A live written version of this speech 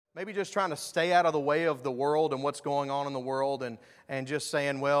Maybe just trying to stay out of the way of the world and what's going on in the world and just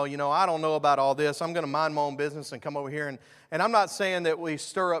saying, well, I don't know about all this. I'm going to mind my own business and come over here. And I'm not saying that we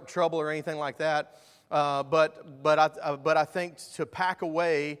stir up trouble or anything like that, but I think to pack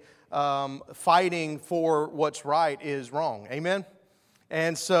away fighting for what's right is wrong. Amen?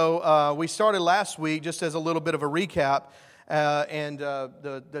 And so we started last week, just as a little bit of a recap, and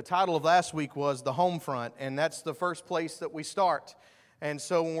the title of last week was The Home Front, and that's the first place that we start. And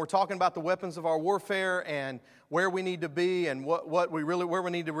so when we're talking about the weapons of our warfare and where we need to be and where we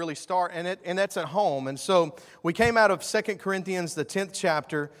need to really start, and that's at home. And so we came out of 2 Corinthians, the 10th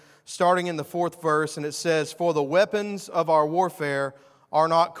chapter, starting in the 4th verse, and it says, "For the weapons of our warfare are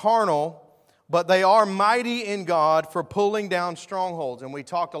not carnal, but they are mighty in God for pulling down strongholds." And we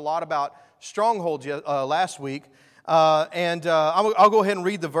talked a lot about strongholds last week. I'll go ahead and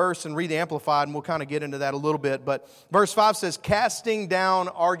read the verse and read the Amplified, and we'll kind of get into that a little bit. But verse 5 says, "Casting down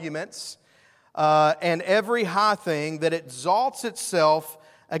arguments and every high thing that exalts itself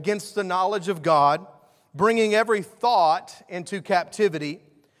against the knowledge of God, bringing every thought into captivity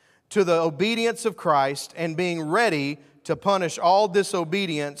to the obedience of Christ, and being ready to punish all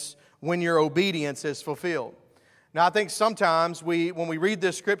disobedience when your obedience is fulfilled." Now, I think sometimes when we read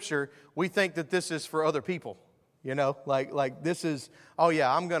this scripture, we think that this is for other people. Like this is, oh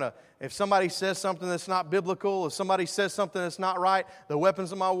yeah, if somebody says something that's not biblical, if somebody says something that's not right, the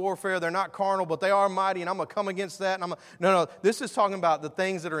weapons of my warfare, they're not carnal, but they are mighty, and I'm going to come against that. No, this is talking about the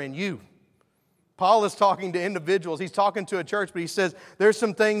things that are in you. Paul is talking to individuals. He's talking to a church, but he says, there's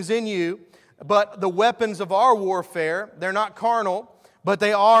some things in you, but the weapons of our warfare, they're not carnal, but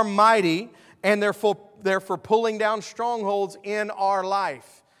they are mighty, and they're for pulling down strongholds in our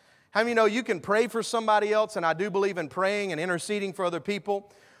life. How many know you can pray for somebody else, and I do believe in praying and interceding for other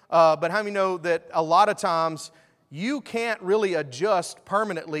people, but how many know that a lot of times you can't really adjust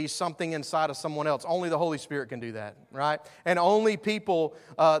permanently something inside of someone else. Only the Holy Spirit can do that, right? And only people,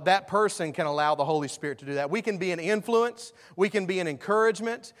 that person can allow the Holy Spirit to do that. We can be an influence. We can be an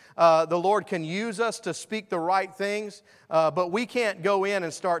encouragement. The Lord can use us to speak the right things, but we can't go in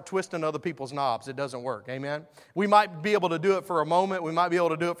and start twisting other people's knobs. It doesn't work, amen? We might be able to do it for a moment. We might be able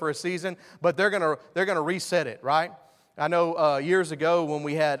to do it for a season, but they're gonna reset it, right? I know years ago when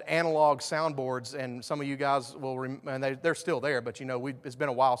we had analog soundboards, and some of you guys will, and they're still there, but it's been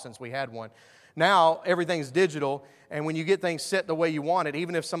a while since we had one. Now everything's digital, and when you get things set the way you want it,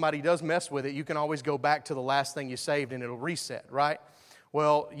 even if somebody does mess with it, you can always go back to the last thing you saved and it'll reset, right?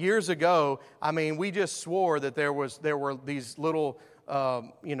 Well, years ago, we just swore that there were these little,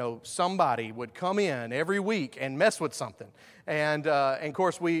 somebody would come in every week and mess with something. And of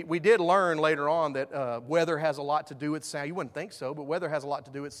course, we did learn later on that weather has a lot to do with sound. You wouldn't think so, but weather has a lot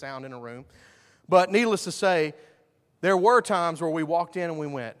to do with sound in a room. But needless to say, there were times where we walked in and we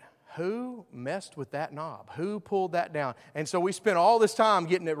went, who messed with that knob? Who pulled that down? And so we spent all this time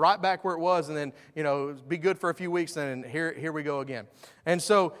getting it right back where it was, and then, be good for a few weeks, and then here we go again. And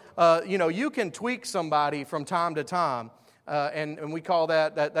so, you can tweak somebody from time to time. And we call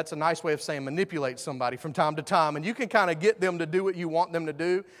that's a nice way of saying manipulate somebody from time to time. And you can kind of get them to do what you want them to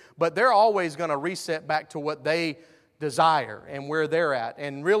do, but they're always going to reset back to what they desire and where they're at.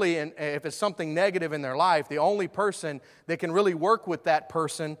 And really, if it's something negative in their life, the only person that can really work with that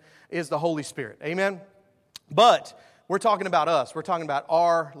person is the Holy Spirit. Amen? But we're talking about us. We're talking about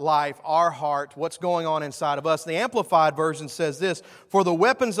our life, our heart, what's going on inside of us. The Amplified Version says this, "For the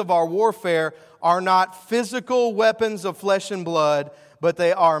weapons of our warfare are not physical weapons of flesh and blood, but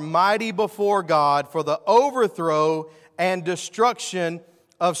they are mighty before God for the overthrow and destruction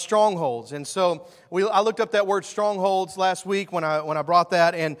of strongholds." And so I looked up that word strongholds last week when I brought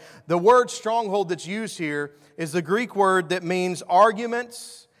that, and the word stronghold that's used here is the Greek word that means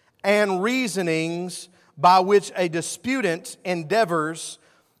arguments and reasonings by which a disputant endeavors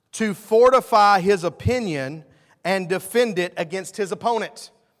to fortify his opinion and defend it against his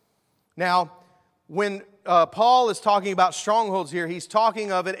opponent. Now, when Paul is talking about strongholds here, he's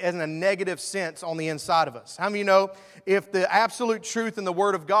talking of it in a negative sense on the inside of us. How many of you know if the absolute truth in the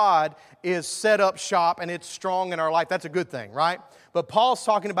Word of God is set up shop and it's strong in our life, that's a good thing, right? But Paul's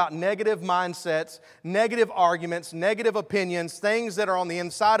talking about negative mindsets, negative arguments, negative opinions, things that are on the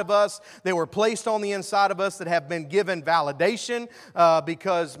inside of us, that were placed on the inside of us that have been given validation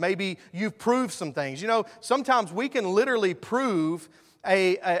because maybe you've proved some things. Sometimes we can literally prove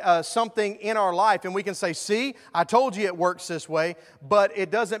something in our life, and we can say, see, I told you it works this way, but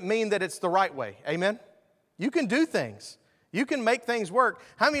it doesn't mean that it's the right way. Amen? You can do things. You can make things work.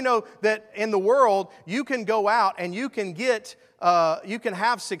 How many know that in the world, you can go out and you can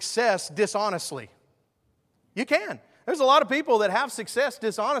have success dishonestly? You can. There's a lot of people that have success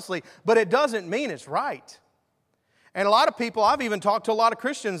dishonestly, but it doesn't mean it's right. And a lot of people, I've even talked to a lot of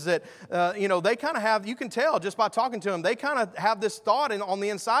Christians that, they kind of have, you can tell just by talking to them, they kind of have this thought on the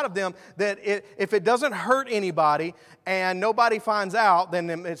inside of them that if it doesn't hurt anybody and nobody finds out, then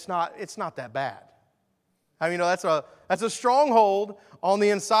it's not that bad. I mean, that's a stronghold on the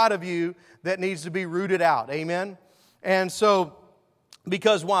inside of you that needs to be rooted out. Amen? And so,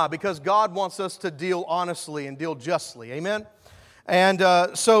 because why? Because God wants us to deal honestly and deal justly. Amen? And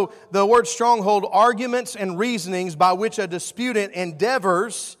so the word stronghold, arguments and reasonings by which a disputant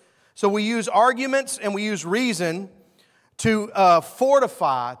endeavors. So we use arguments and we use reason to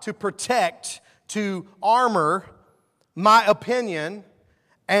fortify, to protect, to armor my opinion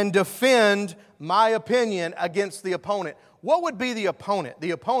and defend my opinion against the opponent. What would be the opponent? The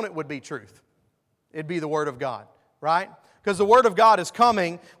opponent would be truth. It'd be the Word of God, right? Because the Word of God is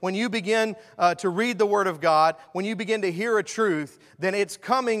coming. When you begin to read the Word of God, when you begin to hear a truth, then it's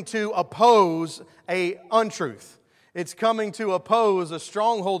coming to oppose a untruth. It's coming to oppose a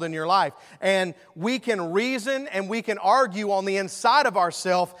stronghold in your life. And we can reason and we can argue on the inside of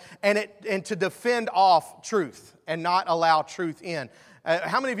ourselves and to defend off truth and not allow truth in.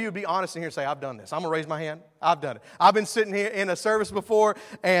 How many of you would be honest in here and say, I've done this? I'm going to raise my hand. I've done it. I've been sitting here in a service before,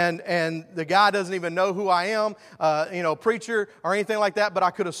 and the guy doesn't even know who I am, preacher or anything like that, but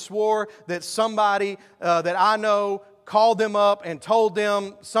I could have swore that somebody that I know called them up and told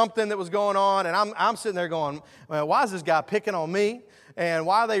them something that was going on, and I'm sitting there going, well, why is this guy picking on me? And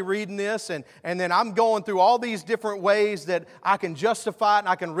why are they reading this? And then I'm going through all these different ways that I can justify it and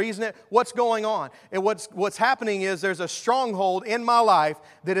I can reason it. What's going on? And what's happening is there's a stronghold in my life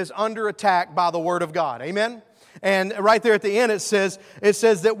that is under attack by the Word of God. Amen? And right there at the end it says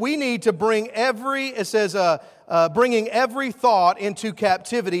that we need to bring bringing every thought into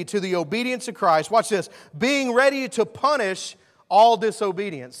captivity to the obedience of Christ. Watch this. Being ready to punish all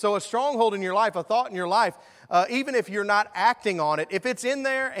disobedience. So a stronghold in your life, a thought in your life, even if you're not acting on it, if it's in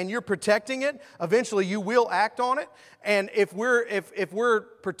there and you're protecting it, eventually you will act on it. And if we're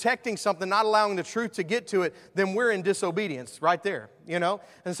protecting something, not allowing the truth to get to it, then we're in disobedience right there, And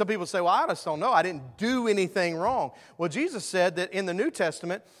some people say, well, I just don't know. I didn't do anything wrong. Well, Jesus said that in the New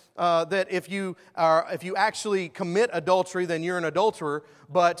Testament, that if you actually commit adultery, then you're an adulterer.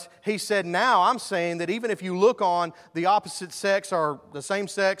 But He said, now I'm saying that even if you look on the opposite sex or the same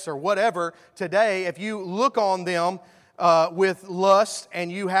sex or whatever today, if you look on them with lust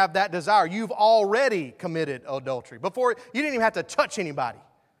and you have that desire, you've already committed adultery. Before, you didn't even have to touch anybody.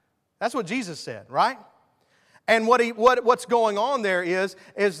 That's what Jesus said, right? And what's going on there is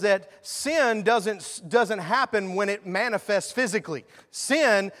that sin doesn't happen when it manifests physically.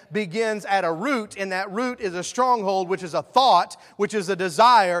 Sin begins at a root, and that root is a stronghold, which is a thought, which is a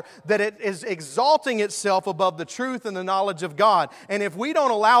desire, that it is exalting itself above the truth and the knowledge of God. And if we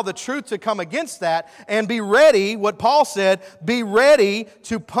don't allow the truth to come against that and be ready, what Paul said, be ready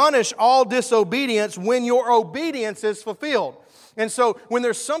to punish all disobedience when your obedience is fulfilled. And so when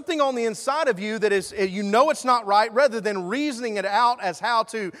there's something on the inside of you that is, it's not right, rather than reasoning it out as how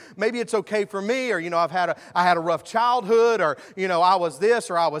to, maybe it's okay for me, or, I had a rough childhood, or, I was this,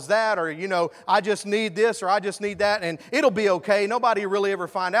 or I was that, or, I just need this, or I just need that, and it'll be okay. Nobody will really ever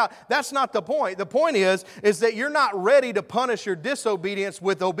find out. That's not the point. The point is that you're not ready to punish your disobedience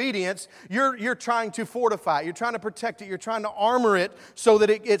with obedience. You're trying to fortify it. You're trying to protect it. You're trying to armor it so that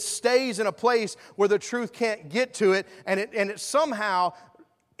it stays in a place where the truth can't get to it, and it somehow,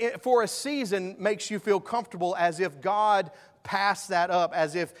 for a season, makes you feel comfortable, as if God passed that up,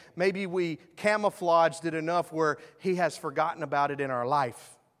 as if maybe we camouflaged it enough where He has forgotten about it in our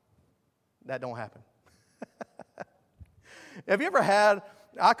life. That don't happen. Have you ever had,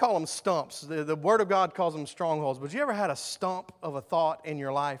 I call them stumps. The Word of God calls them strongholds. But you ever had a stump of a thought in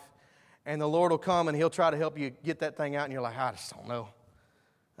your life, and the Lord will come and He'll try to help you get that thing out, and you're like, I just don't know.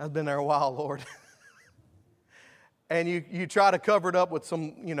 I've been there a while, Lord. And you try to cover it up with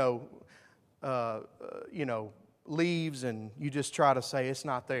some, leaves, and you just try to say it's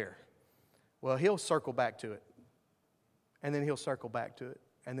not there. Well, He'll circle back to it. And then He'll circle back to it.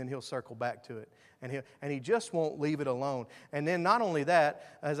 And then He'll circle back to it. And He just won't leave it alone. And then not only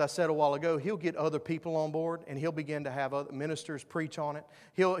that, as I said a while ago, He'll get other people on board, and He'll begin to have other ministers preach on it.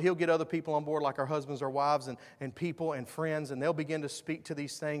 He'll get other people on board, like our husbands or wives and people and friends, and they'll begin to speak to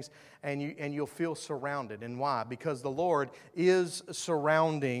these things, and you'll feel surrounded. And why? Because the Lord is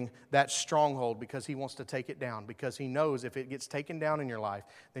surrounding that stronghold, because He wants to take it down, because He knows if it gets taken down in your life,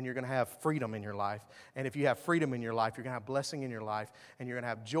 then you're going to have freedom in your life. And if you have freedom in your life, you're going to have blessing in your life, and you're going to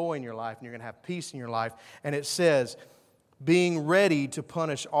have joy in your life, and you're going to have peace in your life. And it says, being ready to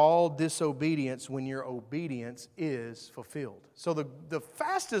punish all disobedience when your obedience is fulfilled. So the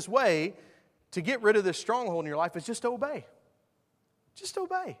fastest way to get rid of this stronghold in your life is just obey. Just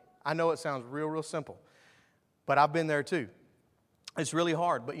obey. I know it sounds real simple, but I've been there too. It's really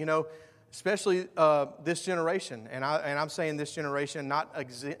hard, but especially this generation, and I'm saying this generation, not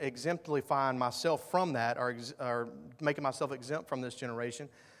exemplifying myself from that or making myself exempt from this generation.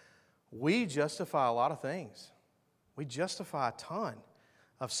 We justify a lot of things. We justify a ton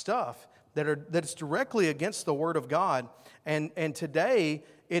of stuff that's directly against the Word of God. And today,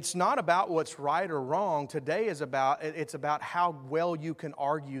 it's not about what's right or wrong. Today it's about how well you can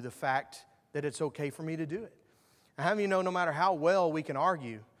argue the fact that it's okay for me to do it. And how many of you know no matter how well we can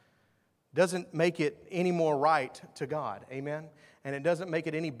argue, doesn't make it any more right to God. Amen? And it doesn't make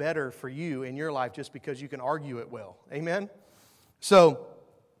it any better for you in your life just because you can argue it well. Amen? So,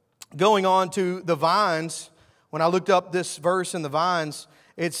 going on to the vines, when I looked up this verse in the vines,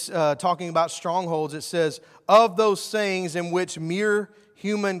 it's talking about strongholds. It says, of those things in which mere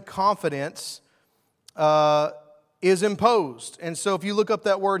human confidence is imposed. And so if you look up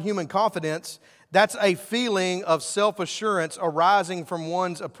that word human confidence, that's a feeling of self-assurance arising from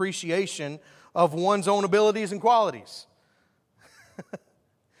one's appreciation of one's own abilities and qualities.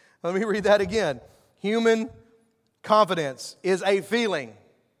 Let me read that again. Human confidence is a feeling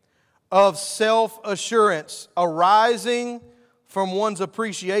of self-assurance arising from one's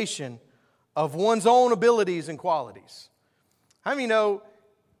appreciation of one's own abilities and qualities. How many know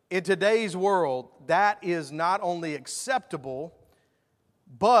in today's world that is not only acceptable,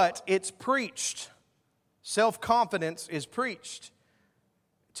 but it's preached. Self-confidence is preached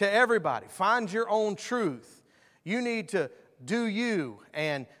to everybody. Find your own truth. You need to do you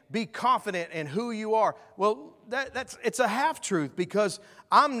and be confident in who you are. Well, it's a half-truth because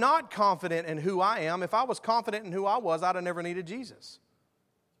I'm not confident in who I am. If I was confident in who I was, I'd have never needed Jesus.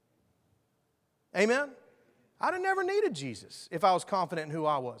 Amen? I'd have never needed Jesus if I was confident in who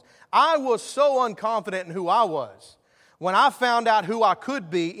I was. I was so unconfident in who I was. When I found out who I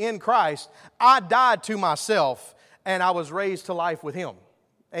could be in Christ, I died to myself and I was raised to life with Him.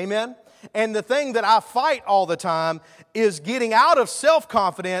 Amen? And the thing that I fight all the time is getting out of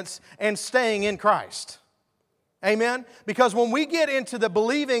self-confidence and staying in Christ. Amen? Because when we get into the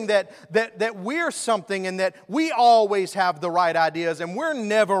believing that we're something and that we always have the right ideas and we're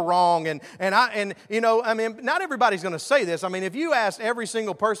never wrong not everybody's going to say this. I mean, if you ask every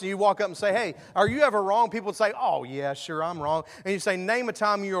single person, you walk up and say, hey, are you ever wrong? People would say, oh, yeah, sure, I'm wrong. And you say, name a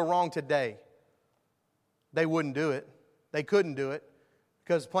time you were wrong today. They wouldn't do it. They couldn't do it.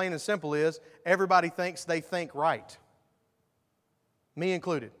 Because plain and simple is, everybody thinks they think right. Me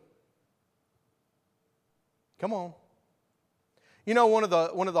included. Come on. You know, one of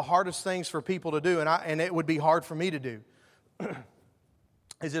the hardest things for people to do, and it would be hard for me to do,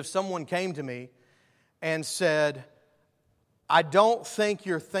 is if someone came to me and said, I don't think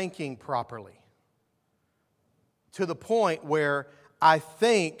you're thinking properly. To the point where I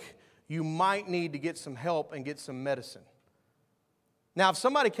think you might need to get some help and get some medicine. Now, if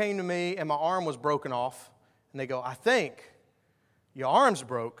somebody came to me and my arm was broken off, and they go, I think your arm's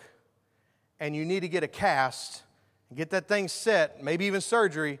broke, and you need to get a cast and get that thing set, maybe even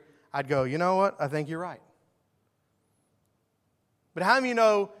surgery, I'd go, you know what? I think you're right. But how many of you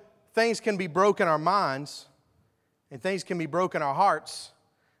know things can be broken in our minds, and things can be broken in our hearts,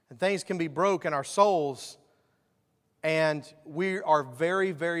 and things can be broken in our souls, and we are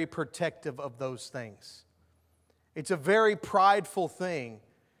very, very protective of those things. It's a very prideful thing,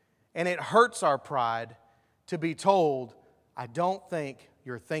 and it hurts our pride to be told, I don't think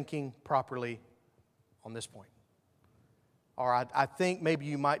you're thinking properly on this point. Or I think maybe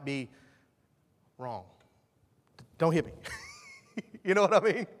you might be wrong. Don't hit me. You know what I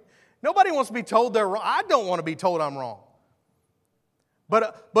mean? Nobody wants to be told they're wrong. I don't want to be told I'm wrong.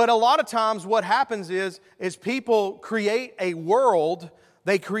 But a lot of times what happens is people create a world,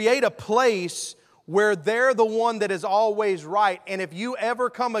 they create a place where they're the one that is always right. And if you ever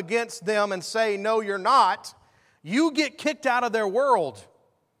come against them and say, no, you're not, you get kicked out of their world.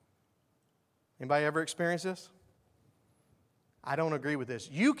 Anybody ever experienced this? I don't agree with this.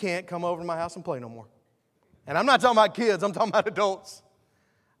 You can't come over to my house and play no more. And I'm not talking about kids, I'm talking about adults.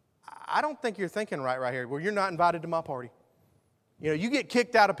 I don't think you're thinking right here. Well, you're not invited to my party. You know, you get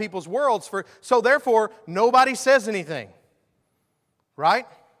kicked out of people's worlds so therefore nobody says anything. Right?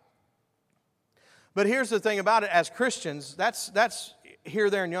 But here's the thing about it, as Christians, that's here,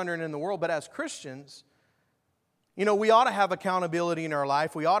 there, and yonder and in the world, but as Christians, you know, we ought to have accountability in our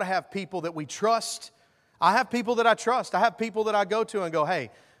life. We ought to have people that we trust. I have people that I trust. I have people that I go to and go,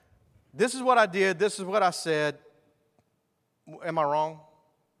 hey, this is what I did, this is what I said. Am I wrong?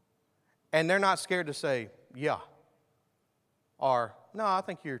 And they're not scared to say, yeah. Or, no, I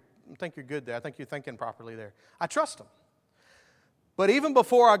think you're good there. I think you're thinking properly there. I trust them. But even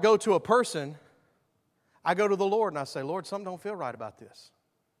before I go to a person, I go to the Lord and I say, Lord, something don't feel right about this.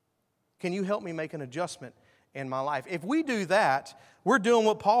 Can you help me make an adjustment in my life? If we do that, we're doing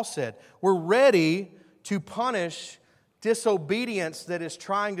what Paul said. We're ready to punish disobedience that is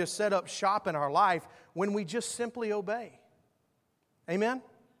trying to set up shop in our life when we just simply obey. Amen?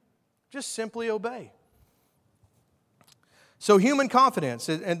 Just simply obey. So human confidence,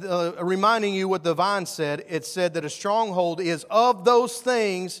 and reminding you what the vine said, it said that a stronghold is of those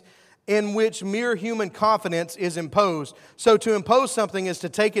things in which mere human confidence is imposed. So to impose something is to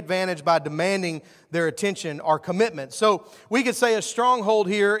take advantage by demanding their attention or commitment. So we could say a stronghold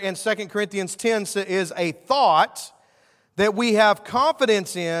here in 2 Corinthians 10 is a thought that we have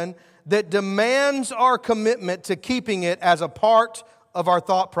confidence in that demands our commitment to keeping it as a part of our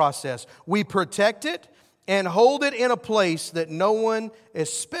thought process. We protect it and hold it in a place that no one,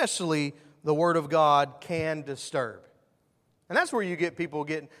 especially the Word of God, can disturb. And that's where you get people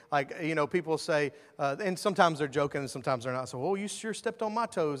getting, people say, and sometimes they're joking and sometimes they're not. So, you sure stepped on my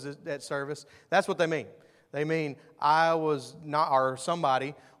toes at service. That's what they mean. They mean I was not, or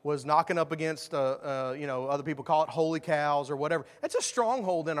somebody was knocking up against, other people call it holy cows or whatever. It's a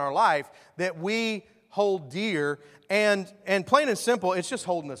stronghold in our life that we hold dear, and plain and simple, it's just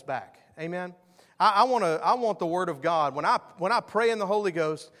holding us back. Amen. I want the Word of God. When I pray in the Holy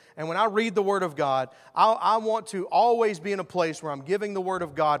Ghost and when I read the Word of God, I want to always be in a place where I'm giving the Word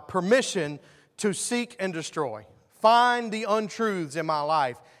of God permission to seek and destroy. Find the untruths in my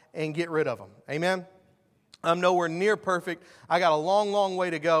life and get rid of them. Amen? I'm nowhere near perfect. I got a long, long way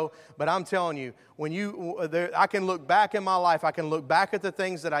to go. But I'm telling you, I can look back in my life. I can look back at the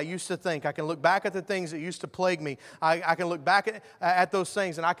things that I used to think. I can look back at the things that used to plague me. I can look back at those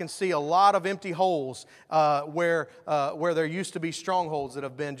things, and I can see a lot of empty holes where there used to be strongholds that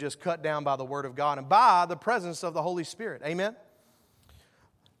have been just cut down by the Word of God and by the presence of the Holy Spirit. Amen?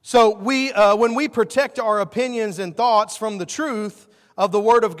 So when we protect our opinions and thoughts from the truth of the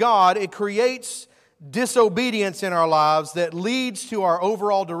Word of God, it creates disobedience in our lives that leads to our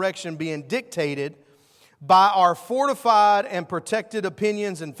overall direction being dictated by our fortified and protected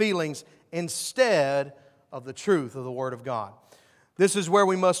opinions and feelings instead of the truth of the Word of God. This is where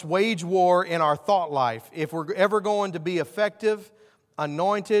we must wage war in our thought life if we're ever going to be effective,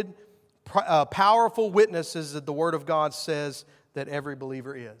 anointed, powerful witnesses that the Word of God says that every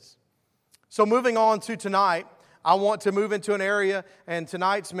believer is. So moving on to tonight, I want to move into an area, and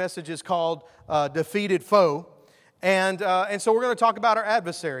tonight's message is called Defeated Foe. And so we're going to talk about our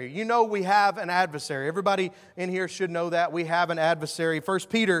adversary. You know we have an adversary. Everybody in here should know that we have an adversary. 1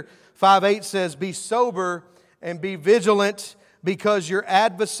 Peter 5:8 says, "Be sober and be vigilant, because your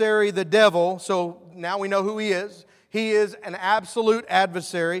adversary, the devil," so now we know who he is. He is an absolute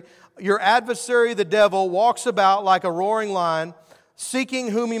adversary. "Your adversary, the devil, walks about like a roaring lion, seeking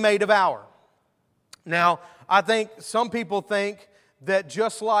whom he may devour." Now, I think some people think that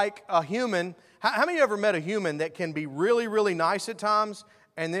just like a human, how many of you ever met a human that can be really, really nice at times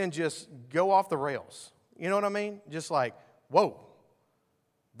and then just go off the rails? You know what I mean? Just like, whoa,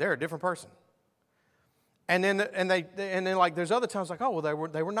 they're a different person. And then like there's other times like, oh, well,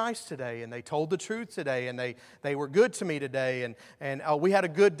 they were nice today and they told the truth today and they were good to me today and we had a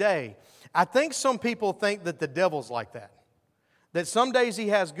good day. I think some people think that the devil's like that. That some days he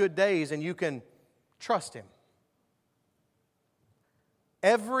has good days and you can trust him.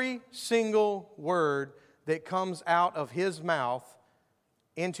 Every single word that comes out of his mouth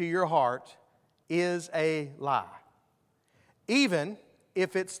into your heart is a lie, even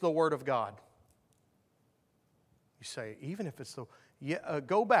if it's the Word of God. You say, even if it's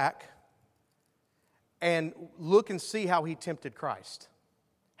go back and look and see how he tempted Christ.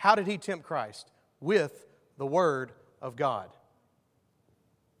 How did he tempt Christ? With the Word of God.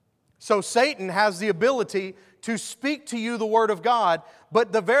 So Satan has the ability to speak to you the Word of God,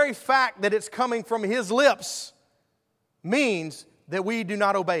 but the very fact that it's coming from his lips means that we do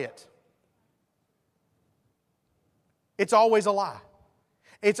not obey it. It's always a lie.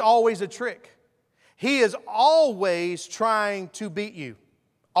 It's always a trick. He is always trying to beat you.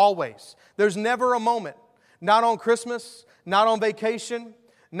 Always. There's never a moment, not on Christmas, not on vacation,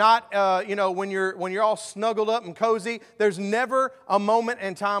 not when you're all snuggled up and cozy. There's never a moment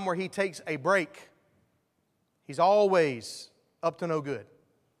in time where he takes a break. He's always up to no good,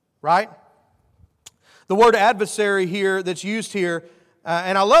 right? The word adversary here that's used here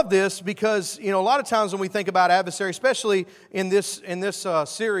And I love this because, a lot of times when we think about adversary, especially in this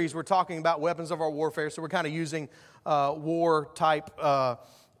series, we're talking about weapons of our warfare. So we're kind of using war type,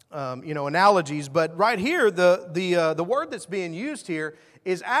 analogies. But right here, the word that's being used here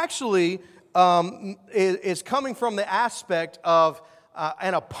is actually is coming from the aspect of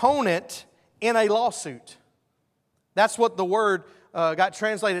an opponent in a lawsuit. That's what the word got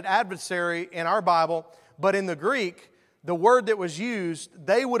translated adversary in our Bible, but in the Greek, the word that was used,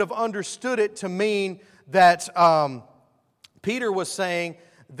 they would have understood it to mean that Peter was saying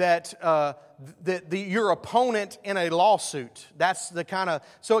that your opponent in a lawsuit. That's the kind of,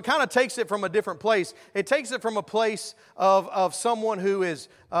 so it kind of takes it from a different place. It takes it from a place of someone who is,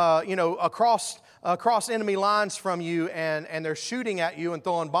 across enemy lines from you, and they're shooting at you and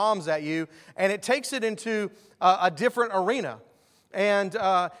throwing bombs at you, and it takes it into a different arena. And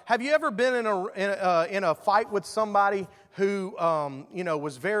have you ever been in a fight with somebody who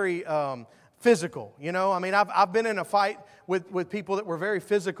was very physical? I've been in a fight with people that were very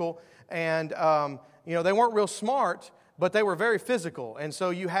physical, and they weren't real smart, but they were very physical, and so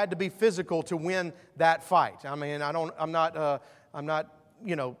you had to be physical to win that fight. I'm not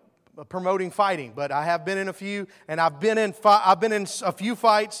promoting fighting, but I have been in a few, and I've been in a few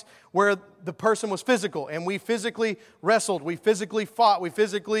fights where the person was physical, and we physically wrestled, we physically fought, we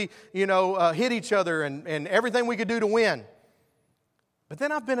physically, hit each other, and everything we could do to win. But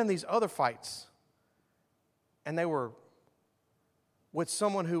then I've been in these other fights, and they were with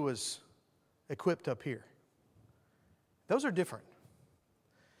someone who was equipped up here. Those are different.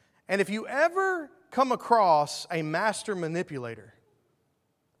 And if you ever come across a master manipulator,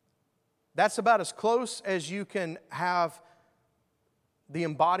 that's about as close as you can have the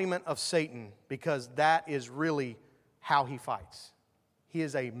embodiment of Satan, because that is really how he fights. He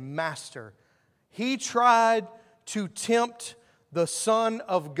is a master. He tried to tempt the Son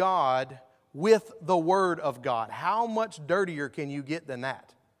of God with the Word of God. How much dirtier can you get than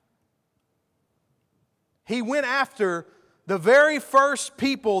that? He went after the very first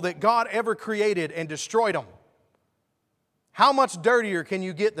people that God ever created and destroyed them. How much dirtier can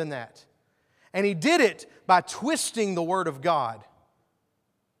you get than that? And he did it by twisting the Word of God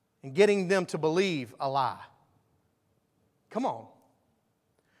and getting them to believe a lie. Come on.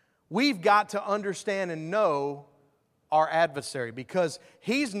 We've got to understand and know our adversary, because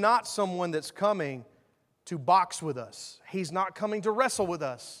he's not someone that's coming to box with us. He's not coming to wrestle with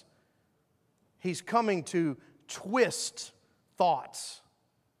us. He's coming to twist thoughts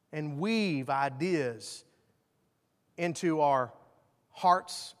and weave ideas into our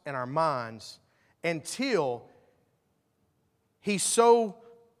hearts and our minds until he so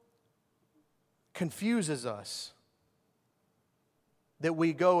confuses us that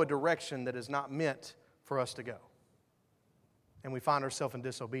we go a direction that is not meant for us to go. And we find ourselves in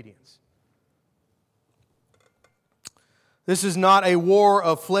disobedience. This is not a war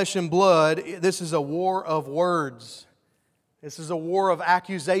of flesh and blood. This is a war of words. This is a war of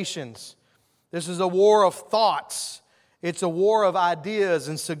accusations. This is a war of thoughts. It's a war of ideas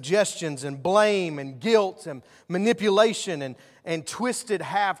and suggestions and blame and guilt and manipulation and twisted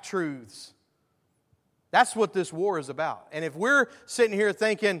half-truths. That's what this war is about. And if we're sitting here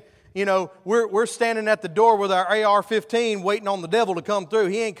thinking, we're standing at the door with our AR-15 waiting on the devil to come through,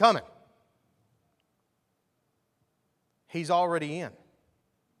 he ain't coming. He's already in.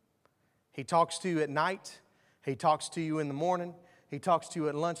 He talks to you at night. He talks to you in the morning. He talks to you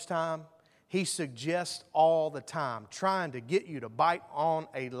at lunchtime. He suggests all the time, trying to get you to bite on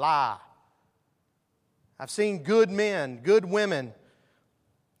a lie. I've seen good men, good women,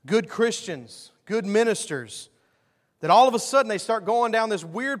 good Christians, good ministers, that all of a sudden they start going down this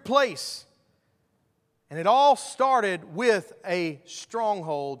weird place. And it all started with a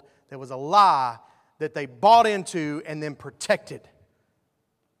stronghold that was a lie that they bought into and then protected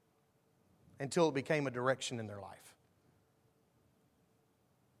until it became a direction in their life.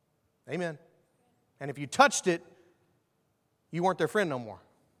 Amen. And if you touched it, you weren't their friend no more.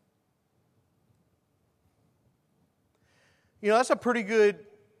 That's a pretty good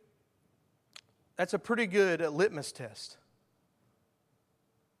litmus test.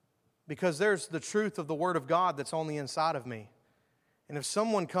 Because there's the truth of the Word of God that's on the inside of me. And if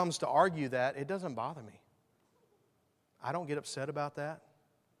someone comes to argue that, it doesn't bother me. I don't get upset about that.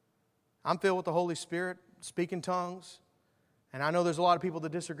 I'm filled with the Holy Spirit, speak in tongues. And I know there's a lot of people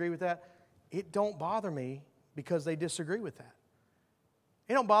that disagree with that. It don't bother me because they disagree with that.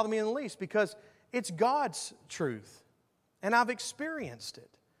 It don't bother me in the least because it's God's truth. And I've experienced it.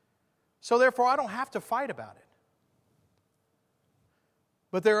 So therefore, I don't have to fight about it.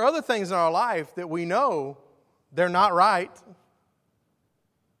 But there are other things in our life that we know they're not right.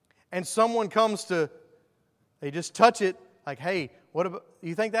 and someone comes to, they just touch it, like, hey, what about,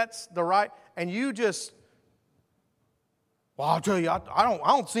 you think that's the right? And you just, well, I'll tell you, I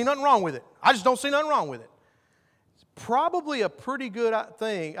don't see nothing wrong with it. I just don't see nothing wrong with it. It's probably a pretty good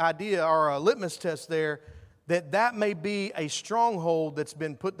idea, or a litmus test there, that may be a stronghold that's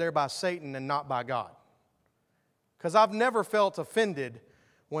been put there by Satan and not by God. Because I've never felt offended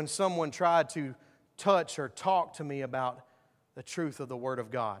when someone tried to touch or talk to me about the truth of the Word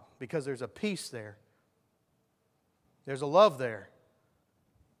of God, because there's a peace there. There's a love there.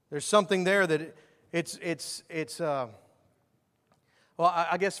 There's something there that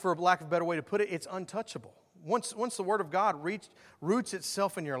I guess for lack of a better way to put it, it's untouchable. Once the Word of God roots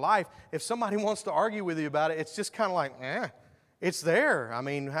itself in your life, if somebody wants to argue with you about it, it's just kind of like, it's there. I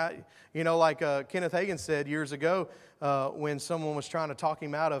mean, like Kenneth Hagin said years ago when someone was trying to talk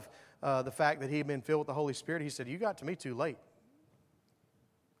him out of the fact that he had been filled with the Holy Spirit, he said, you got to me too late.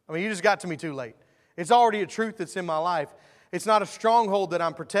 I mean, you just got to me too late. It's already a truth that's in my life. It's not a stronghold that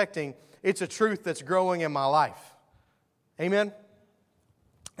I'm protecting. It's a truth that's growing in my life. Amen?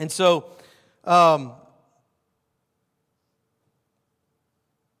 And so, the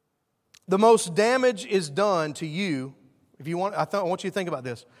most damage is done to you, if you want, I want you to think about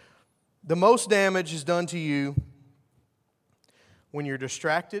this. The most damage is done to you when you're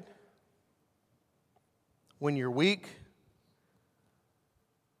distracted, when you're weak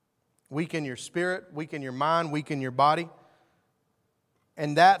in your spirit, weak in your mind, weak in your body.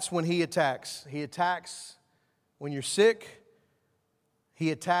 And that's when he attacks. He attacks when you're sick.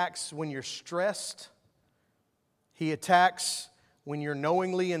 He attacks when you're stressed. He attacks when you're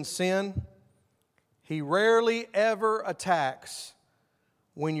knowingly in sin. He rarely ever attacks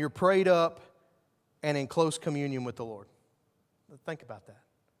when you're prayed up and in close communion with the Lord. Think about that.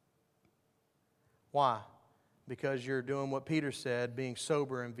 Why? Because you're doing what Peter said, being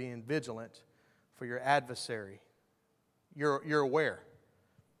sober and being vigilant for your adversary. You're aware.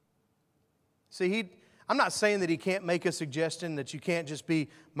 See, I'm not saying that he can't make a suggestion that you can't just be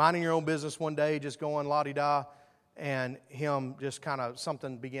minding your own business one day, just going la-di-da, and him just kind of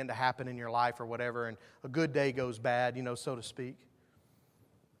something begin to happen in your life or whatever, and a good day goes bad, so to speak.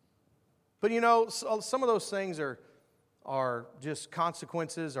 But some of those things are just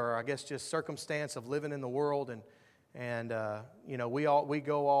consequences, or I guess just circumstance of living in the world, and we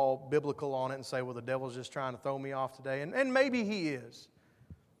go all biblical on it and say, well, the devil's just trying to throw me off today, and maybe he is.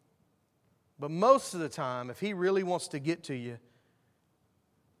 But most of the time, if he really wants to get to you,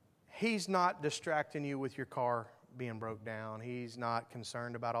 he's not distracting you with your car being broke down. He's not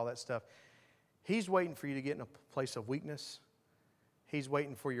concerned about all that stuff. He's waiting for you to get in a place of weakness. He's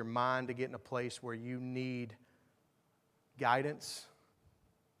waiting for your mind to get in a place where you need guidance,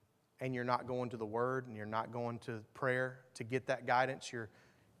 and you're not going to the Word and you're not going to prayer to get that guidance.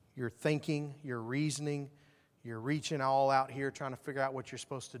 You're thinking, you're reasoning, you're reaching all out here trying to figure out what you're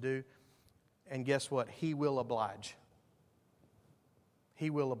supposed to do. And guess what? He will oblige. He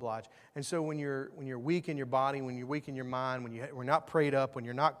will oblige. And so when you're weak in your body, when you're weak in your mind, when we're not prayed up, when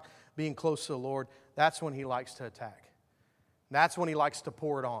you're not being close to the Lord, that's when he likes to attack. That's when he likes to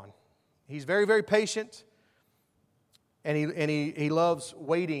pour it on. He's very, very patient, and he loves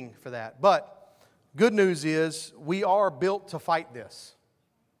waiting for that. But good news is we are built to fight this.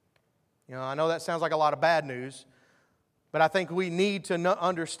 I know that sounds like a lot of bad news, but I think we need to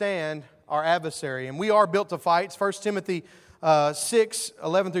understand our adversary. And we are built to fight. It's 1 Timothy 6,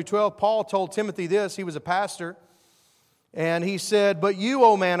 11 through 12. Paul told Timothy this. He was a pastor. And he said, "But you,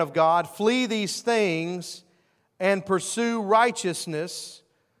 O man of God, flee these things and pursue righteousness,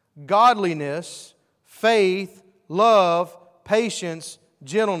 godliness, faith, love, patience,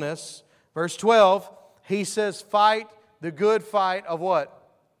 gentleness." Verse 12, he says, fight the good fight of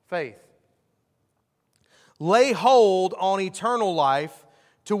what? Faith. Lay hold on eternal life,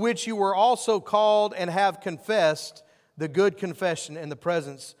 to which you were also called and have confessed the good confession in the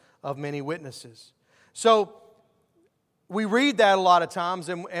presence of many witnesses. So, we read that a lot of times,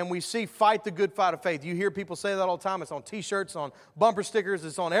 and we see fight the good fight of faith. You hear people say that all the time. It's on t-shirts, on bumper stickers,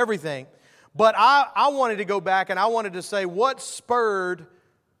 it's on everything. But I wanted to go back and I wanted to say what spurred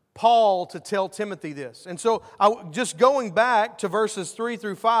Paul to tell Timothy this. And so, just going back to verses 3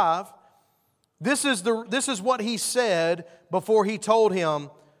 through 5, this is what he said before he told him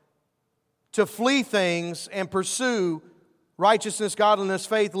to flee things and pursue righteousness, godliness,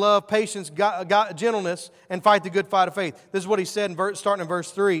 faith, love, patience, gentleness, and fight the good fight of faith. This is what he said starting in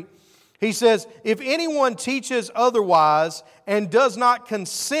verse 3. He says, "If anyone teaches otherwise and does not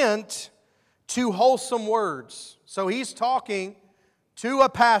consent to wholesome words." So he's talking to a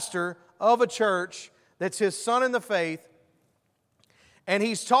pastor of a church that's his son in the faith. And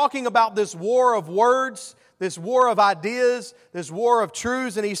he's talking about this war of words, this war of ideas, this war of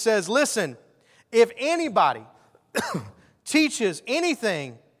truths. And he says, listen, if anybody teaches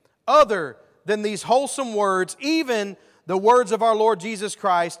anything other than these wholesome words, even the words of our Lord Jesus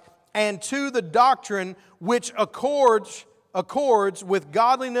Christ, and to the doctrine which accords with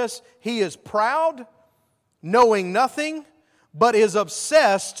godliness, he is proud, knowing nothing, but is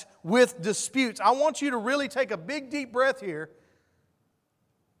obsessed with disputes. I want you to really take a big, deep breath here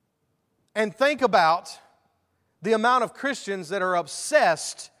and think about the amount of Christians that are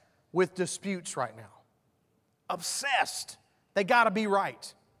obsessed with disputes right now. Obsessed. They got to be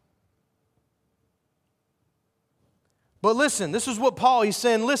right. But listen, this is what he's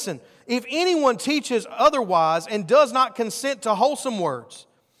saying, listen, if anyone teaches otherwise and does not consent to wholesome words,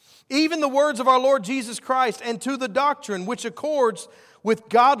 even the words of our Lord Jesus Christ, and to the doctrine which accords with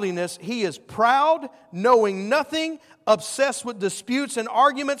godliness, he is proud, knowing nothing, obsessed with disputes and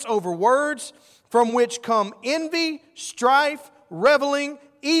arguments over words, from which come envy, strife, reveling,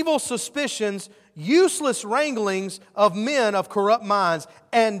 evil suspicions, useless wranglings of men of corrupt minds,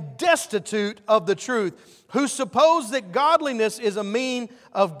 and destitute of the truth, who suppose that godliness is a mean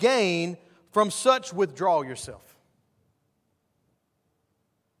of gain. From such withdraw yourself.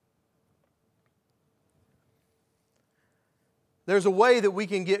 There's a way that we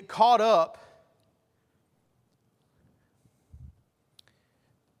can get caught up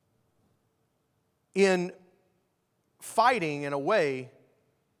in fighting in a way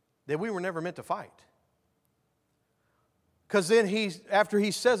that we were never meant to fight. Because then after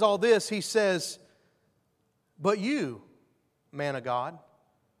he says all this, he says, but you, man of God.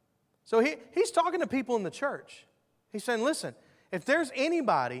 So he's talking to people in the church. He's saying, listen, if there's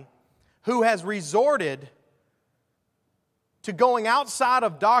anybody who has resorted to going outside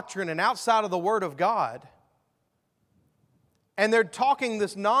of doctrine and outside of the Word of God, and they're talking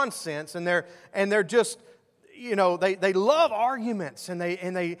this nonsense, and they're just, you know, they love arguments, and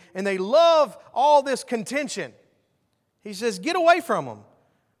they love all this contention. He says, get away from them.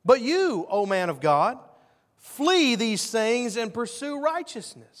 But you, O man of God, flee these things and pursue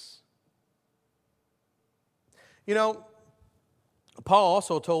righteousness. You know, Paul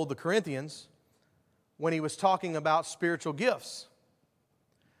also told the Corinthians when he was talking about spiritual gifts.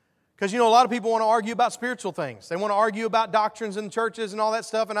 Because, you know, a lot of people want to argue about spiritual things. They want to argue about doctrines in churches and all that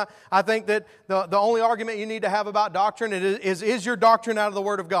stuff. And I think that the only argument you need to have about doctrine is your doctrine out of the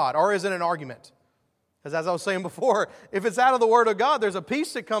Word of God? Or is it an argument? Because as I was saying before, if it's out of the Word of God, there's a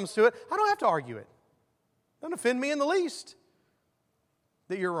peace that comes to it. I don't have to argue it. It doesn't offend me in the least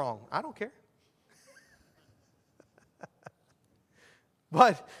that you're wrong. I don't care.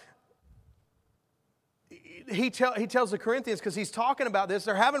 But he tells the Corinthians, because he's talking about this,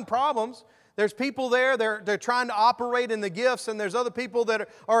 they're having problems. There's people there, they're trying to operate in the gifts, and there's other people that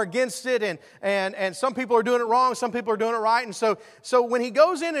are against it, and some people are doing it wrong, some people are doing it right. And so when he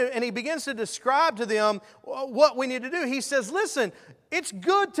goes in and he begins to describe to them what we need to do, he says, listen, it's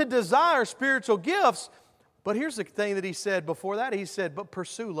good to desire spiritual gifts, but here's the thing that he said before that. He said, but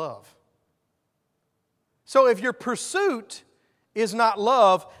pursue love. So if your pursuit is not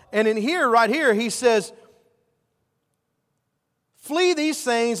love, and in here, right here, he says, flee these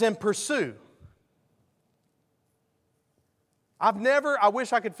things and pursue. I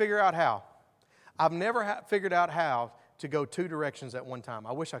wish I could figure out how. I've never figured out how to go two directions at one time.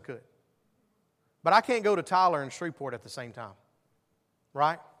 I wish I could. But I can't go to Tyler and Shreveport at the same time.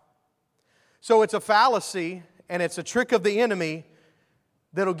 Right? So it's a fallacy, and it's a trick of the enemy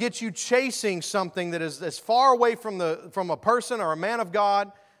that'll get you chasing something that is as far away from a person or a man of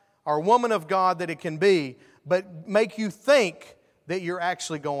God or a woman of God that it can be, but make you think that you're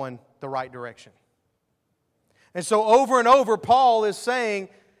actually going the right direction. And so over and over, Paul is saying,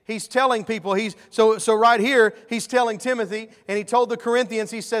 he's telling people, so right here, he's telling Timothy, and he told the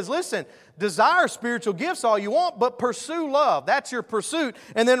Corinthians, he says, listen, desire spiritual gifts all you want, but pursue love. That's your pursuit.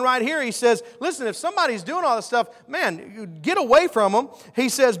 And then right here, he says, listen, if somebody's doing all this stuff, man, get away from them. He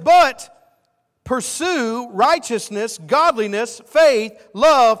says, but pursue righteousness, godliness, faith,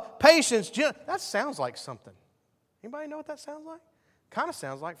 love, patience. That sounds like something. Anybody know what that sounds like? Kind of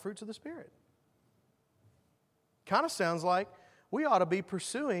sounds like fruits of the Spirit. Kind of sounds like we ought to be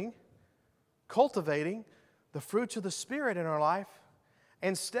pursuing, cultivating the fruits of the Spirit in our life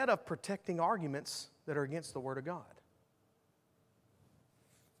instead of protecting arguments that are against the Word of God.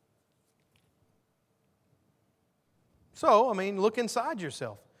 So, I mean, look inside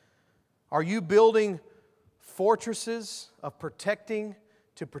yourself. Are you building fortresses of protecting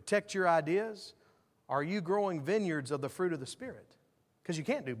to protect your ideas? Are you growing vineyards of the fruit of the Spirit? Because you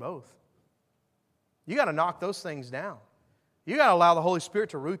can't do both. You got to knock those things down. You got to allow the Holy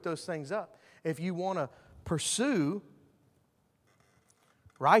Spirit to root those things up. If you want to pursue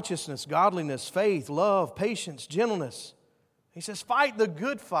righteousness, godliness, faith, love, patience, gentleness, he says, fight the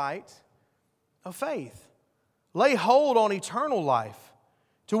good fight of faith. Lay hold on eternal life,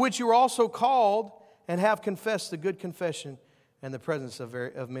 to which you are also called and have confessed the good confession in the presence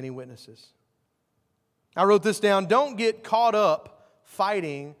of many witnesses. I wrote this down. Don't get caught up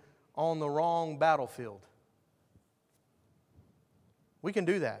fighting on the wrong battlefield. We can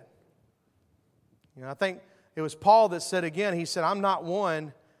do that. I think it was Paul that said again, he said, I'm not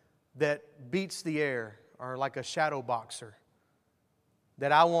one that beats the air or like a shadow boxer,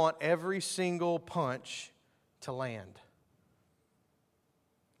 that I want every single punch to land.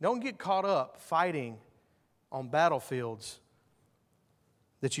 Don't get caught up fighting on battlefields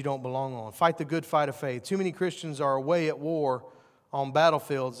that you don't belong on. Fight the good fight of faith. Too many Christians are away at war on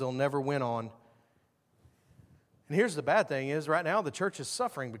battlefields they'll never win on. And here's the bad thing is, right now the church is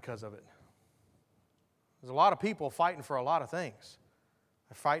suffering because of it. There's a lot of people fighting for a lot of things.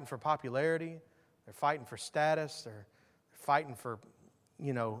 They're fighting for popularity. They're fighting for status. They're fighting for,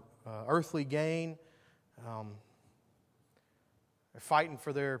 earthly gain. They're fighting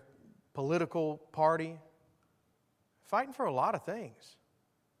for their political party. Fighting for a lot of things.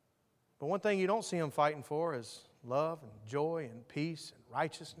 But one thing you don't see them fighting for is love and joy and peace and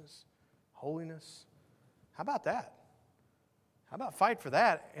righteousness, holiness. How about that? How about fight for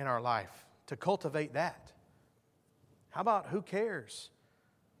that in our life, to cultivate that? How about who cares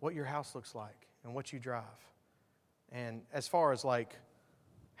what your house looks like and what you drive? And as far as like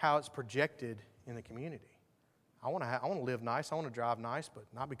how it's projected in the community. I want to live nice, I want to drive nice, but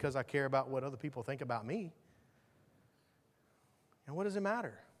not because I care about what other people think about me. And what does it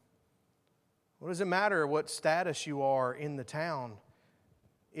matter? What does it matter what status you are in the town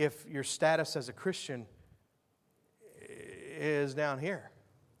if your status as a Christian is down here?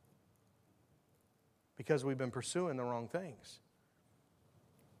 Because we've been pursuing the wrong things.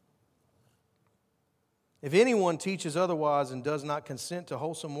 If anyone teaches otherwise and does not consent to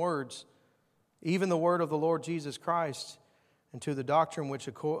wholesome words, even the word of the Lord Jesus Christ, and to the doctrine which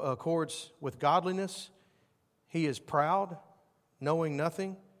accords with godliness, he is proud, knowing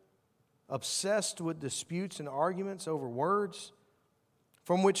nothing, obsessed with disputes and arguments over words,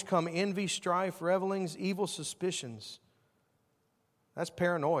 from which come envy, strife, revelings, evil suspicions. That's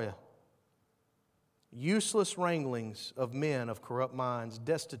paranoia. Useless wranglings of men of corrupt minds,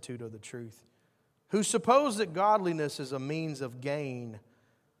 destitute of the truth, who suppose that godliness is a means of gain.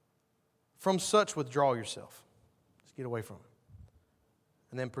 From such withdraw yourself. Just get away from it.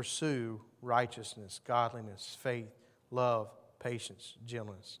 And then pursue righteousness, godliness, faith, love, patience,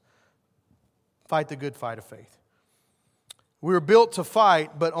 gentleness. Fight the good fight of faith. We were built to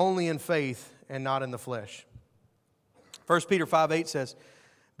fight, but only in faith and not in the flesh. 1 Peter 5:8 says,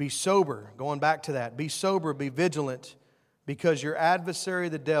 be sober. Going back to that. Be sober, be vigilant, because your adversary,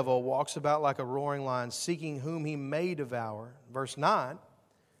 the devil, walks about like a roaring lion, seeking whom he may devour. Verse 9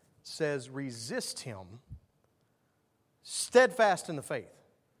 says, resist him, steadfast in the faith.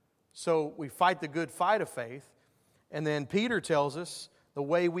 So we fight the good fight of faith. And then Peter tells us the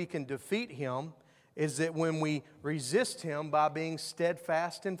way we can defeat him is that when we resist him by being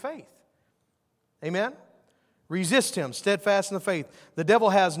steadfast in faith. Amen? Resist him, steadfast in the faith. The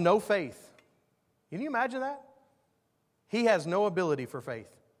devil has no faith. Can you imagine that? He has no ability for faith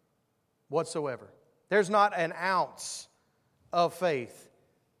whatsoever. There's not an ounce of faith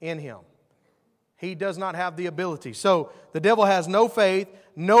in him. He does not have the ability. So the devil has no faith,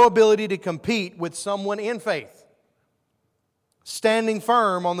 no ability to compete with someone in faith. Standing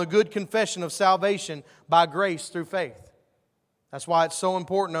firm on the good confession of salvation by grace through faith. That's why it's so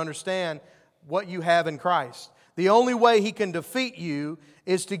important to understand what you have in Christ. The only way he can defeat you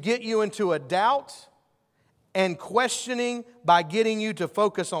is to get you into a doubt and questioning by getting you to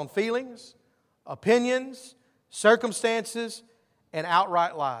focus on feelings, opinions, circumstances, and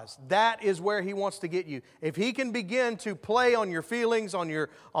outright lies. That is where he wants to get you. If he can begin to play on your feelings, on your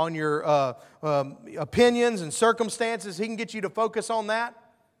opinions and circumstances, he can get you to focus on that,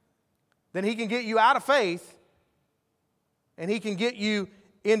 then he can get you out of faith, and he can get you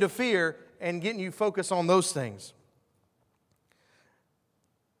into fear and getting you focused on those things.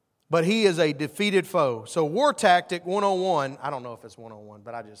 But he is a defeated foe. So war tactic 101, I don't know if it's 101,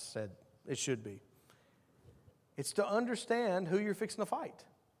 but I just said it should be. It's to understand who you're fixing to fight.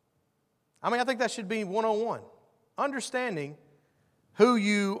 I think that should be 101. Understanding who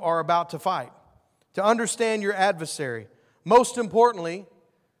you are about to fight. To understand your adversary. Most importantly,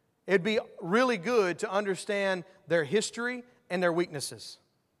 it'd be really good to understand their history and their weaknesses.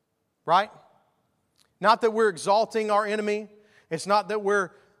 Right? Not that we're exalting our enemy. It's not that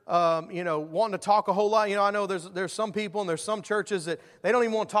we're, wanting to talk a whole lot. I know there's some people and there's some churches that they don't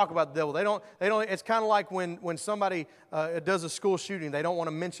even want to talk about the devil. They don't. It's kind of like when somebody does a school shooting, they don't want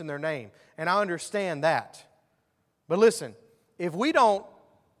to mention their name. And I understand that. But listen, if we don't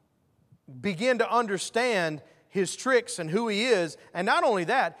begin to understand his tricks and who he is, and not only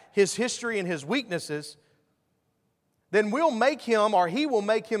that, his history and his weaknesses, then we'll make him, or he will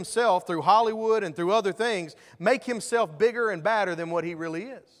make himself, through Hollywood and through other things, make himself bigger and badder than what he really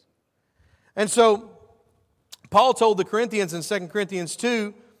is. And so, Paul told the Corinthians in 2 Corinthians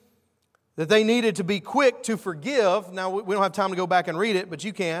 2 that they needed to be quick to forgive. Now, we don't have time to go back and read it, but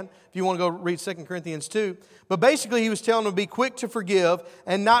you can if you want to go read 2 Corinthians 2. But basically, he was telling them to be quick to forgive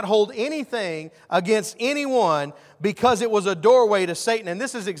and not hold anything against anyone because it was a doorway to Satan. And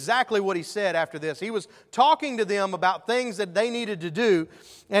this is exactly what he said after this. He was talking to them about things that they needed to do.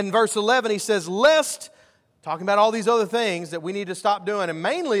 And in verse 11, he says, lest, talking about all these other things that we need to stop doing. And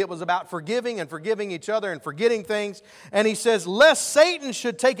mainly it was about forgiving and forgiving each other and forgetting things. And he says, lest Satan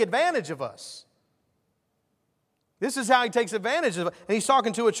should take advantage of us. This is how he takes advantage of it. And he's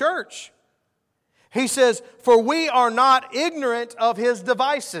talking to a church. He says, for we are not ignorant of his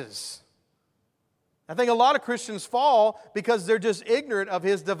devices. I think a lot of Christians fall because they're just ignorant of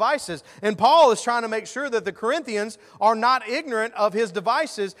his devices. And Paul is trying to make sure that the Corinthians are not ignorant of his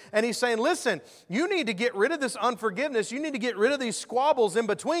devices. And he's saying, listen, you need to get rid of this unforgiveness. You need to get rid of these squabbles in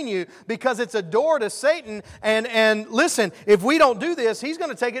between you because it's a door to Satan. And listen, if we don't do this, he's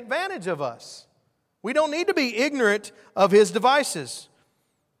going to take advantage of us. We don't need to be ignorant of his devices.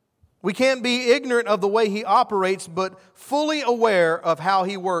 We can't be ignorant of the way he operates, but fully aware of how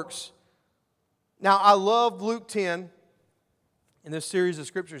he works. Now, I love Luke 10 in this series of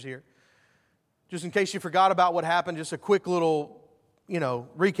scriptures here. Just in case you forgot about what happened, just a quick little,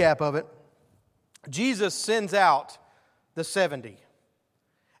 recap of it. Jesus sends out the 70,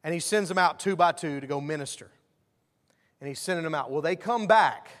 and he sends them out 2 by 2 to go minister. And he's sending them out. Well, they come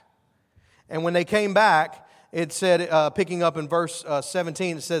back, and when they came back, it said, picking up in verse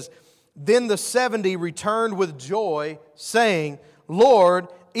 17, it says, then the 70 returned with joy, saying, Lord,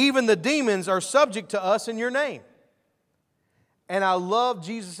 even the demons are subject to us in your name. And I love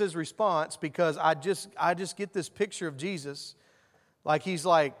Jesus' response because I just get this picture of Jesus like he's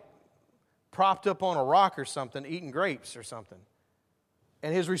like propped up on a rock or something, eating grapes or something.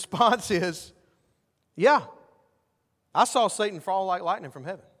 And his response is, yeah, I saw Satan fall like lightning from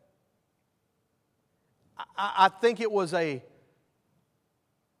heaven. I think it was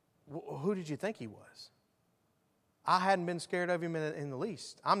who did you think he was? I hadn't been scared of him in the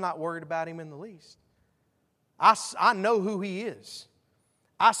least. I'm not worried about him in the least. I know who he is.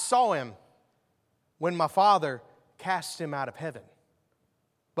 I saw him when my Father cast him out of heaven.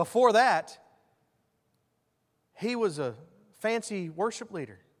 Before that, he was a fancy worship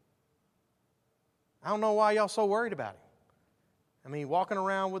leader. I don't know why y'all so worried about him. I mean, walking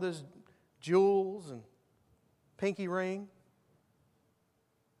around with his jewels and pinky ring.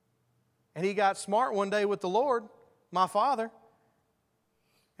 And he got smart one day with the Lord, my Father,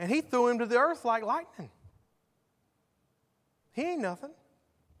 and he threw him to the earth like lightning. He ain't nothing.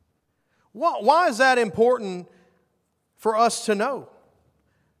 Why is that important for us to know?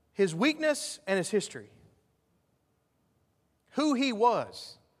 His weakness and his history. Who he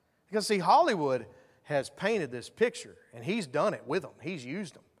was. Because see, Hollywood has painted this picture, and he's done it with them. He's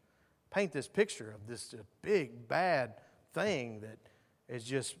used them. Paint this picture of this big, bad thing that is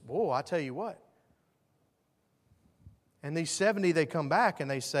just, whoa, I tell you what. And these 70, they come back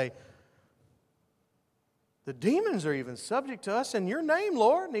and they say, the demons are even subject to us in your name,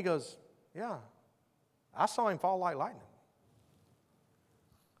 Lord. And he goes, yeah, I saw him fall like lightning.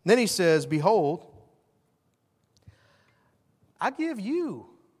 And then he says, behold, I give you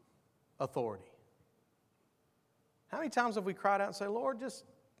authority. How many times have we cried out and said, Lord, just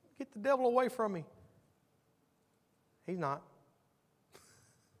get the devil away from me? He's not.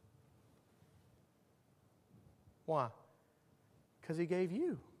 Why? Because he gave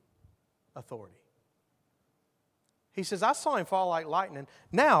you authority. He says, I saw him fall like lightning.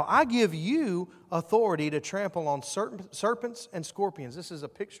 Now, I give you authority to trample on serpents and scorpions. This is a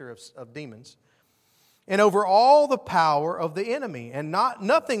picture of demons. And over all the power of the enemy. And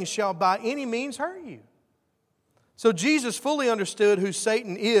nothing shall by any means hurt you. So Jesus fully understood who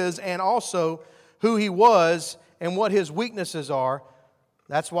Satan is and also who he was and what his weaknesses are.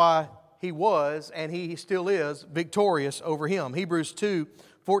 That's why he was and he still is victorious over him. Hebrews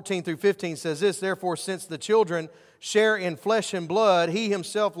 2:14-15 says this, therefore, since the children share in flesh and blood, he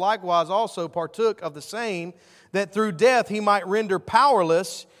himself likewise also partook of the same, that through death he might render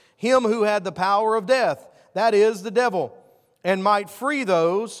powerless him who had the power of death, that is, the devil, and might free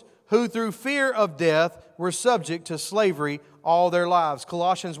those who through fear of death were subject to slavery all their lives.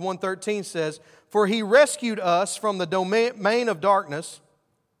 Colossians 1:13 says, "For He rescued us from the domain of darkness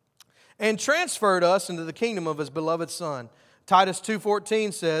and transferred us into the kingdom of His beloved Son." Titus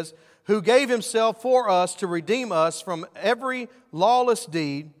 2:14 says, "Who gave Himself for us to redeem us from every lawless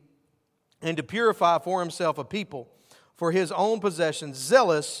deed and to purify for Himself a people for His own possession,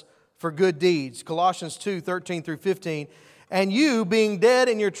 zealous for good deeds." Colossians 2:13 through 15. "And you, being dead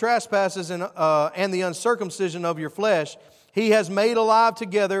in your trespasses and the uncircumcision of your flesh, He has made alive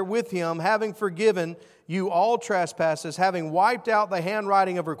together with Him, having forgiven you all trespasses, having wiped out the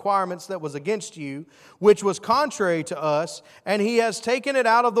handwriting of requirements that was against you, which was contrary to us, and He has taken it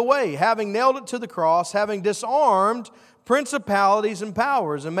out of the way, having nailed it to the cross, having disarmed principalities and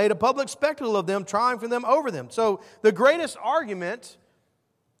powers, and made a public spectacle of them, triumphing them over them." So the greatest argument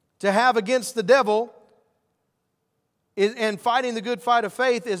to have against the devil and fighting the good fight of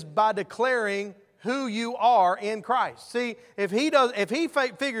faith is by declaring who you are in Christ. See, if he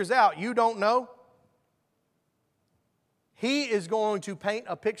figures out you don't know, he is going to paint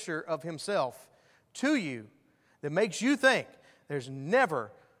a picture of himself to you that makes you think there's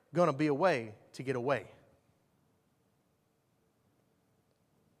never going to be a way to get away.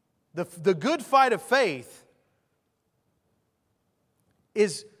 The good fight of faith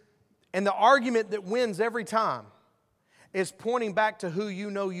is, and the argument that wins every time, is pointing back to who you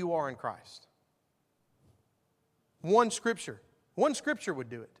know you are in Christ. One scripture would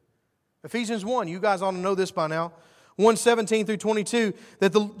do it. Ephesians 1, you guys ought to know this by now. 1:17 through 22,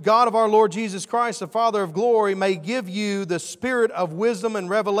 "That the God of our Lord Jesus Christ, the Father of glory, may give you the spirit of wisdom and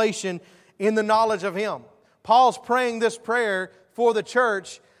revelation in the knowledge of Him." Paul's praying this prayer for the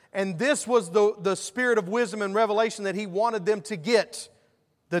church, and this was the spirit of wisdom and revelation that he wanted them to get.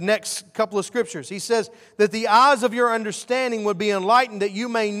 The next couple of scriptures. He says, "That the eyes of your understanding would be enlightened, that you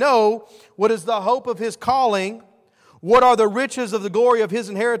may know what is the hope of His calling, what are the riches of the glory of His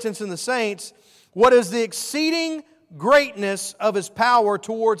inheritance in the saints, what is the exceeding greatness of His power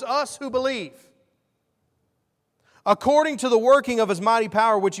towards us who believe, according to the working of His mighty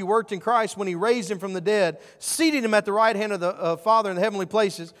power, which He worked in Christ when He raised Him from the dead, seating Him at the right hand of the Father in the heavenly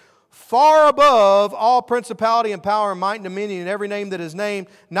places, far above all principality and power and might and dominion and every name that is named,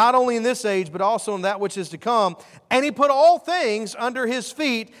 not only in this age, but also in that which is to come. And He put all things under His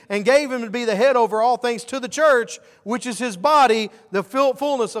feet and gave Him to be the head over all things to the church, which is His body, the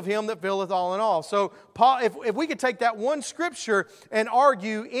fullness of Him that filleth all in all." So Paul, if we could take that one scripture and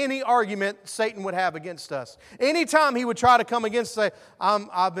argue any argument Satan would have against us. Anytime he would try to come against us, say,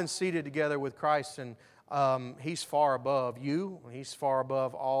 I've been seated together with Christ, and He's far above you. He's far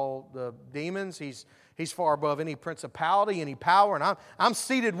above all the demons. He's far above any principality, any power. And I'm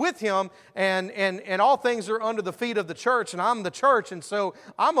seated with Him, and all things are under the feet of the church, and I'm the church, and so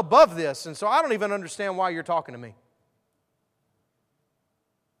I'm above this. And so I don't even understand why you're talking to me.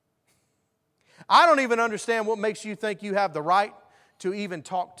 I don't even understand what makes you think you have the right to even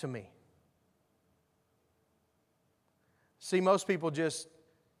talk to me. See, most people just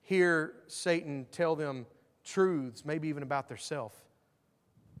hear Satan tell them truths, maybe even about themselves.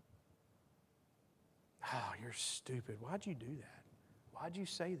 "Oh, you're stupid. Why'd you do that? Why'd you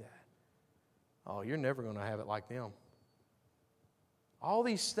say that? Oh, you're never going to have it like them." All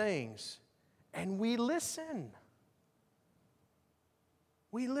these things. And we listen.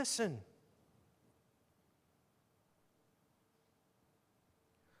 We listen.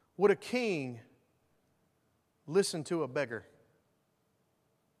 Would a king listen to a beggar?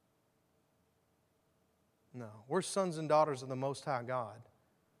 No. We're sons and daughters of the Most High God.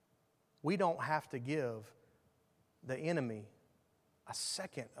 We don't have to give the enemy a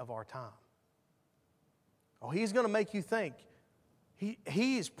second of our time. Oh, he's going to make you think.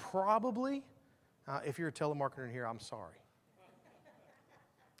 He's probably, if you're a telemarketer in here, I'm sorry.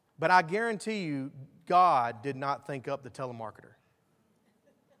 But I guarantee you, God did not think up the telemarketer.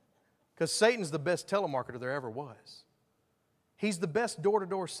 Because Satan's the best telemarketer there ever was. He's the best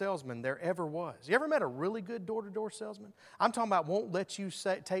door-to-door salesman there ever was. You ever met a really good door-to-door salesman? I'm talking about won't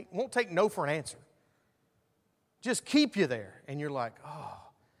take no for an answer. Just keep you there. And you're like, oh,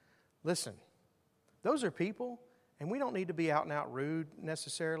 listen, those are people, and we don't need to be out and out rude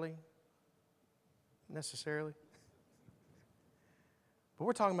necessarily. But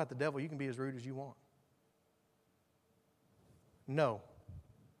we're talking about the devil. You can be as rude as you want. No.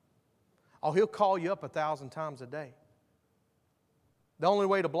 Oh, he'll call you up 1,000 times a day. The only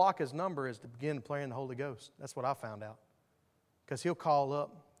way to block his number is to begin playing the Holy Ghost. That's what I found out. Because he'll call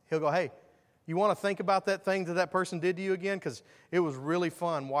up. He'll go, hey, You want to think about that thing that person did to you again? Because it was really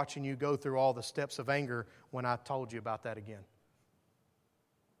fun watching you go through all the steps of anger when I told you about that again.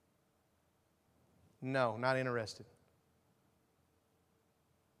 No, not interested.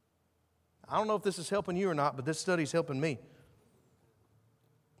 I don't know if this is helping you or not, but this study's helping me.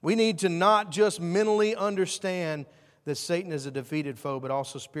 We need to not just mentally understand that Satan is a defeated foe, but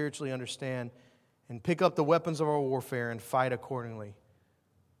also spiritually understand and pick up the weapons of our warfare and fight accordingly.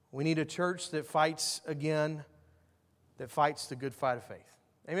 We need a church that fights again, that fights the good fight of faith.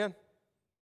 Amen?